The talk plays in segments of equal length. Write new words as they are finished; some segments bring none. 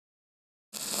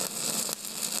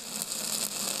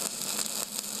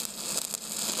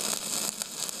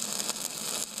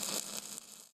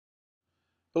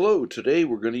Hello, today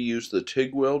we're going to use the Tack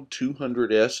Weld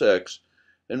 200SX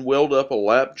and weld up a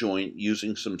lap joint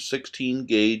using some 16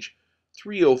 gauge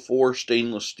 304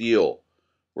 stainless steel.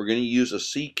 We're going to use a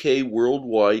CK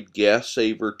Worldwide gas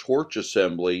saver torch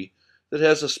assembly that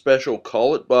has a special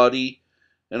collet body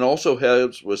and also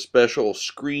has a special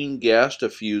screen gas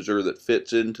diffuser that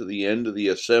fits into the end of the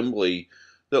assembly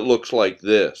that looks like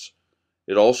this.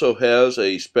 It also has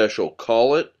a special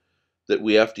collet that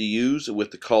we have to use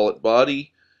with the collet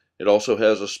body. It also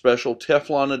has a special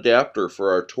Teflon adapter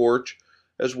for our torch,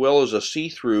 as well as a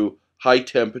see-through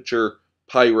high-temperature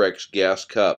Pyrex Gas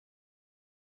Cup.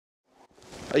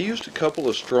 I used a couple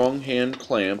of strong hand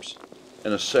clamps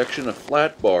and a section of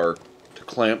flat bar to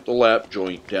clamp the lap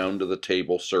joint down to the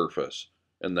table surface,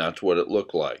 and that's what it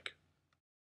looked like.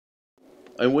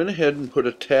 I went ahead and put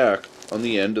a tack on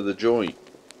the end of the joint.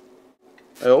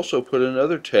 I also put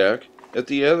another tack at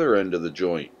the other end of the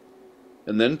joint,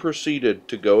 and then proceeded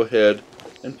to go ahead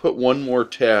and put one more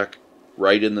tack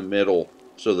right in the middle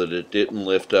so that it didn't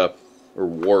lift up or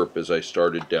warp as I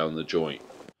started down the joint.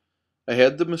 I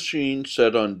had the machine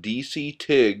set on DC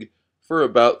TIG for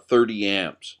about 30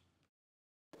 amps.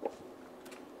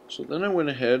 So then I went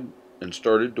ahead and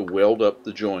started to weld up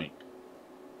the joint.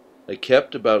 I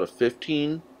kept about a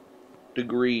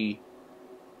 15-degree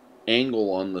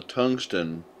angle on the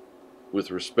tungsten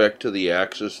with respect to the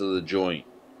axis of the joint,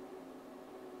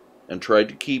 and tried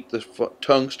to keep the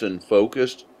tungsten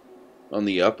focused on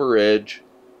the upper edge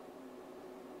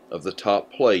of the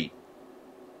top plate,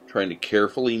 trying to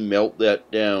carefully melt that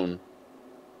down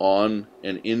on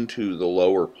and into the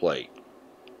lower plate,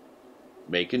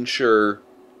 making sure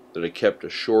that I kept a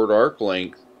short arc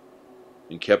length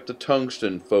and kept the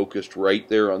tungsten focused right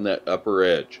there on that upper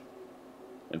edge,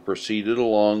 and proceeded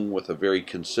along with a very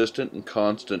consistent and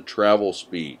constant travel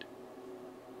speed,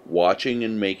 watching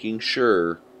and making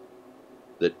sure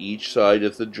that each side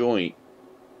of the joint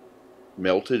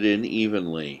melted in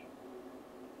evenly.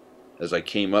 As I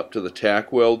came up to the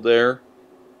tack weld there,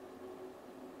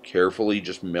 carefully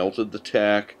just melted the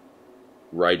tack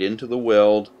right into the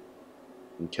weld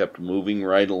and kept moving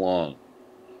right along.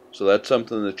 So that's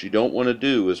something that you don't want to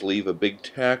do, is leave a big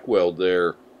tack weld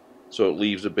there so it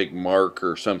leaves a big mark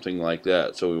or something like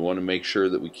that. So we want to make sure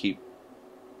that we keep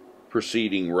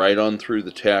proceeding right on through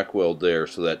the tack weld there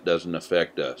so that doesn't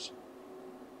affect us.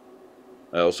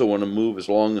 I also want to move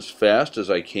as fast as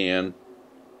I can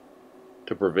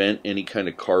to prevent any kind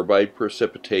of carbide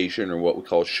precipitation or what we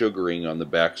call sugaring on the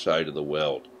back side of the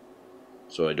weld.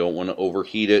 So I don't want to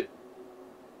overheat it.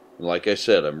 And like I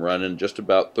said, I'm running just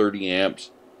about 30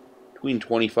 amps, between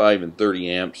 25 and 30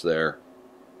 amps there,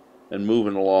 and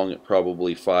moving along at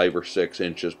probably 5 or 6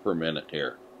 inches per minute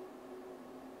here.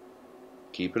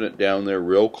 Keeping it down there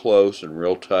real close and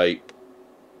real tight.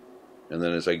 And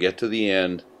then as I get to the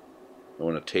end, I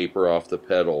want to taper off the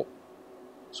pedal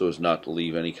so as not to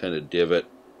leave any kind of divot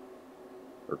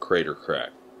or crater crack.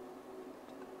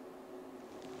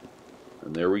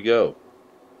 And there we go.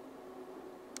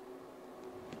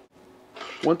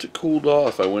 Once it cooled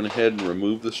off, I went ahead and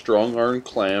removed the strong iron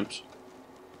clamps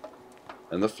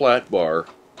and the flat bar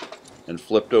and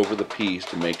flipped over the piece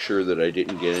to make sure that I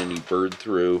didn't get any burred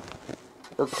through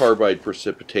or carbide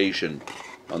precipitation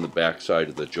on the back side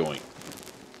of the joint.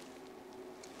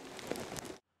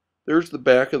 There's the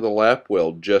back of the lap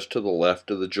weld just to the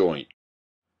left of the joint.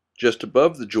 Just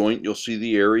above the joint you'll see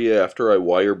the area after I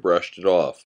wire brushed it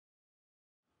off.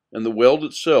 And the weld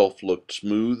itself looked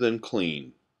smooth and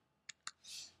clean.